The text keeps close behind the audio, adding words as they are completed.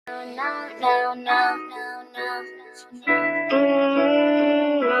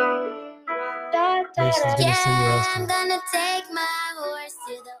Grayson's gonna sing the rest I'm of gonna take my horse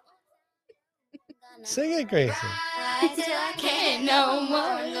to the it. Sing it, Grayson. ride till I can't no more.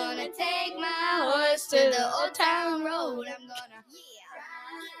 I'm gonna take my horse to the old town road. I'm gonna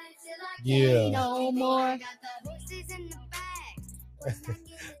ride till I Yeah. can't no more. Got the horses in the back.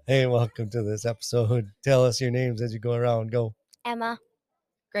 Hey, welcome to this episode. Tell us your names as you go around. Go. Emma,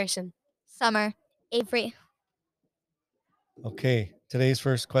 Grayson. Summer, Avery. Okay. Today's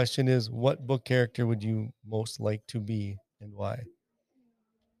first question is, what book character would you most like to be and why?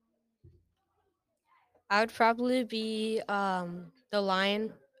 I would probably be the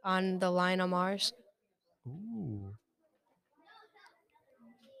lion on the Lion on Mars. Ooh.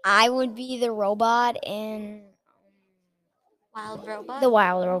 I would be the robot in Wild robot. the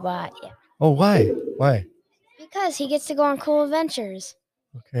Wild Robot. Yeah, Oh, why? Why? because he gets to go on cool adventures.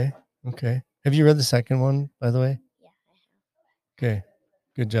 Okay. Okay. Have you read the second one, by the way? Yeah. Okay.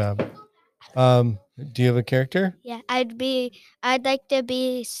 Good job. Do you have a character? Yeah, I'd like to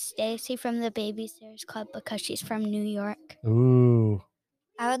be Stacy from the Babysitters Club because she's from New York. Ooh.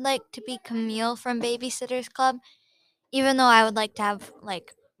 I would like to be Camille from Babysitter's Club, even though I would like to have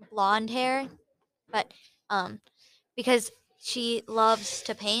like blonde hair, but because she loves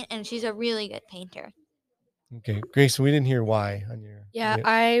to paint and she's a really good painter. Okay. Grayson, we didn't hear why on your. Yeah, Yeah.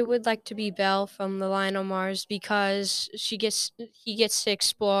 I would like to be Belle from the Lion on Mars because he gets to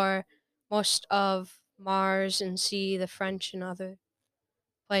explore most of Mars and see the French and other The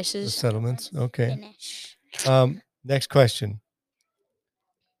places. settlements. Okay. Finish. Next question.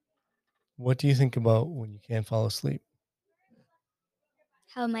 What do you think about when you can't fall asleep?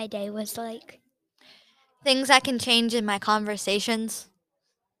 How my day was like. Things I can change in my conversations.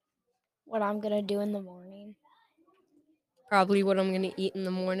 What I'm gonna do in the morning. Probably what I'm gonna eat in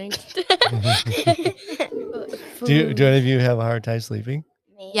the morning. Do any of you have a hard time sleeping?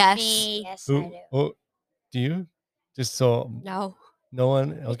 Me. Yes. Yes, I do. Oh, do you? Just so No. no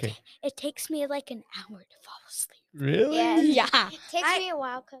one. Okay. It takes me like an hour to fall asleep. Really? Yeah. It takes I- me a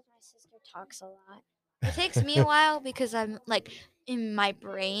while because my sister talks a lot. It takes me a while because I'm like in my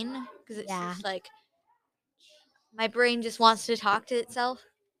brain because it's Yeah. just like my brain just wants to talk to itself.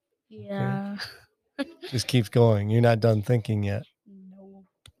 Yeah. Just keeps going. You're not done thinking yet. No.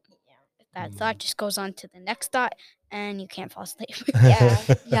 Yeah. That Mm. thought just goes on to the next thought, and you can't fall asleep. Yeah.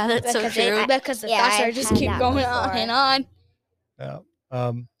 Yeah, that's so Because true. because the Yeah, thoughts are I've just had keep that going before. on and on.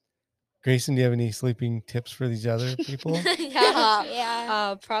 Yeah. Grayson, do you have any sleeping tips for these other people? Yeah.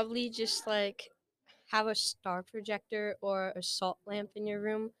 Yeah. Probably just like have a star projector or a salt lamp in your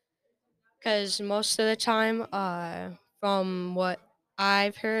room, because most of the time, from what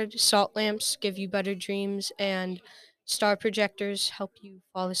I've heard, salt lamps give you better dreams, and star projectors help you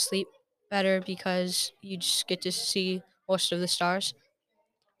fall asleep better because you just get to see most of the stars.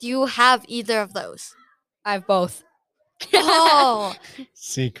 Do you have either of those? I have both. Oh,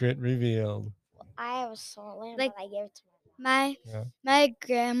 Secret revealed. I have a salt lamp, Like- but I gave it to Yeah. My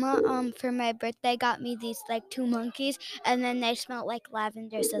grandma, for my birthday, got me these like 2 monkeys, and then they smelled like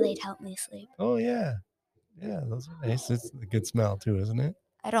lavender, so they'd help me sleep. Oh yeah. Yeah, those are nice. It's a good smell too, isn't it?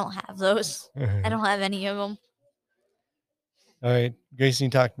 I don't have those. I don't have any of them. All right, Grayson, you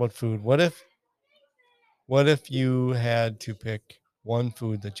talked about food. What if you had to pick one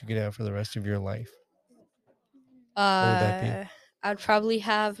food that you could have for the rest of your life? would that be? I'd probably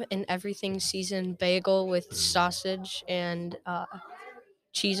have an everything seasoned bagel with sausage and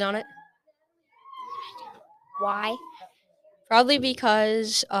cheese on it. Why? Probably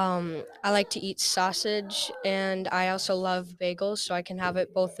because I like to eat sausage, and I also love bagels, so I can have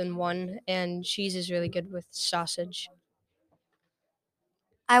it both in one, and cheese is really good with sausage.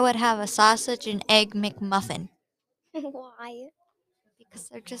 I would have a sausage and egg McMuffin Why? because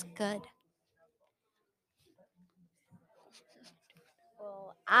they're just good.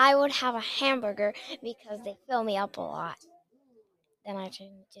 Well, I would have a hamburger because they fill me up a lot. Then I can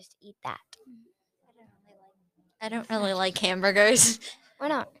just eat that. I don't really like hamburgers Why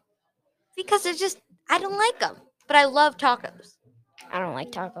not? because they're just I don't like them. But I love tacos. I don't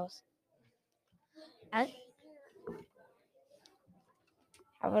like tacos. How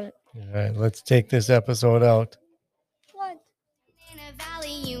about All right, let's take this episode out. What? In a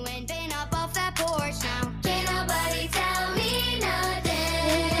valley, you ain't been up off that porch now. Can't nobody tell me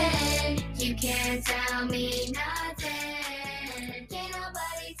nothing. You can't tell me nothing. Can't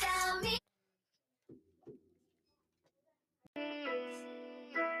nobody tell me.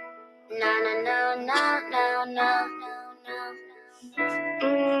 No, no, no, no, no, no, no.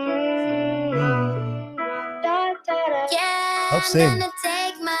 Yeah, Help I'm sing. gonna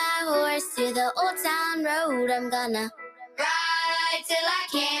take my road. I'm gonna ride till I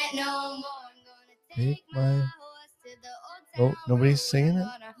can't no more. I'm gonna Take take my my- horse to the old Oh, town nobody's road. singing I'm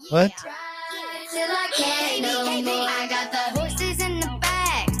it? gonna What? ride till I can't no more. I got the horses in the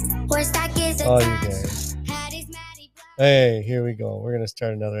back. Horse stock is Oh, you attached. guys. Hattie's Matty Black. Hey, here we go. We're going to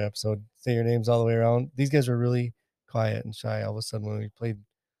start another episode. Say your names all the way around. These guys were really quiet and shy all of a sudden when we played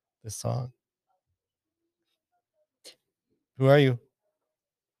this song. Who are you?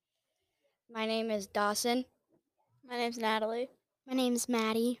 My name is Dawson. My name's Natalie. My name's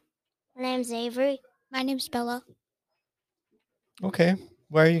Maddie. My name's Avery. My name's Bella. Okay.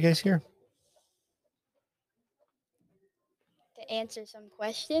 Why are you guys here? To answer some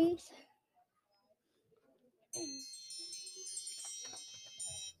questions.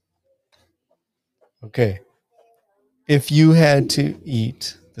 Okay. If you had to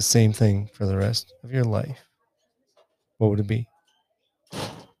eat the same thing for the rest of your life, what would it be?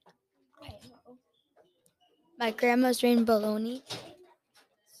 My grandma's rain bologna.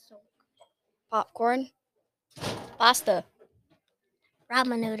 Popcorn. Pasta.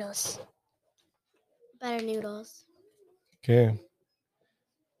 Ramen noodles. Butter noodles. Okay.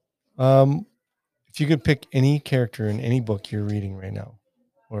 If you could pick any character in any book you're reading right now,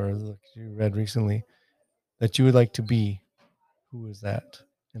 or look you read recently, that you would like to be, who is that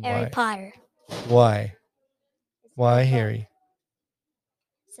and Harry why? Potter. Why? It's a Why good book. Harry?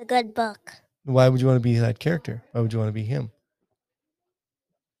 It's a good book. Why would you want to be that character? Why would you want to be him?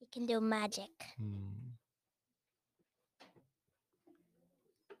 You can do magic.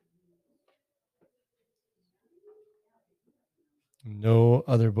 No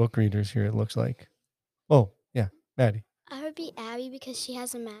other book readers here, it looks like. Oh, yeah, Maddie. I would be Abby because she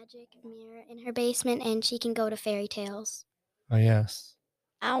has a magic mirror in her basement and she can go to fairy tales. Oh, yes.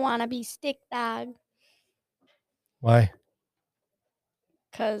 I want to be Stick Dog Why?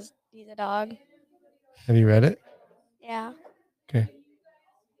 because he's a dog. Have you read it? Yeah. Okay.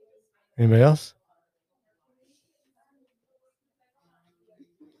 Anybody else?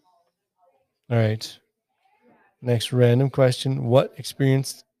 All right. Next random question. What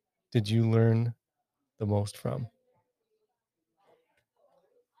experience did you learn the most from?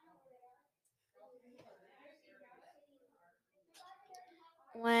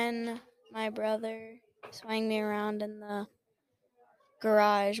 When my brother swung me around in the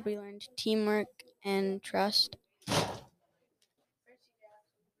garage, we learned teamwork and trust.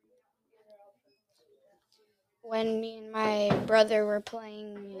 When me and my brother were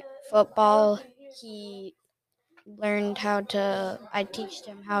playing football, he learned how to, I teached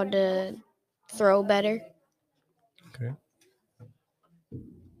him how to throw better. Okay.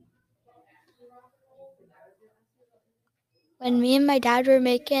 When me and my dad were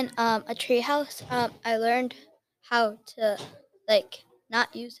making a tree house, I learned how to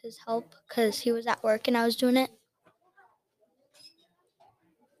not use his help because he was at work and I was doing it.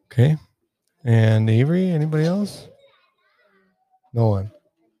 Okay. And Avery, anybody else? No one.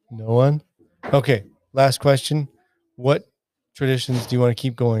 No one? Okay. Last question. What traditions do you want to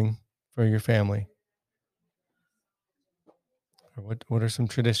keep going for your family? Or what are some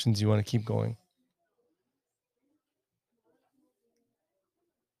traditions you want to keep going?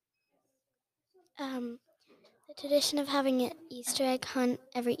 The tradition of having an Easter egg hunt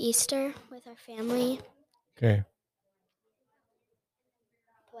every Easter with our family. Okay.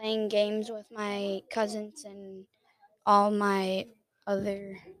 Playing games with my cousins and all my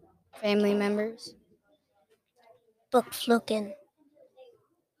other family members. Book fluken.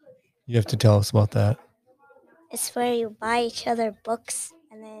 You have to tell us about that. It's where you buy each other books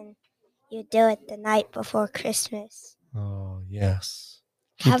and then you do it the night before Christmas. Oh, yes.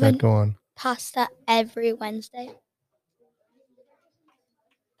 Keep Having that going. pasta every Wednesday.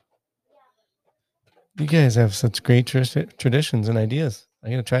 You guys have such great traditions and ideas. I'm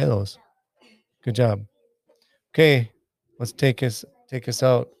going to try those. Good job. Okay. Let's take us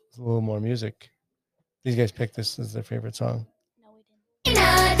out with a little more music. These guys picked this as their favorite song.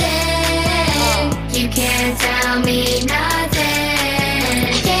 Nothing. You can't tell me nothing.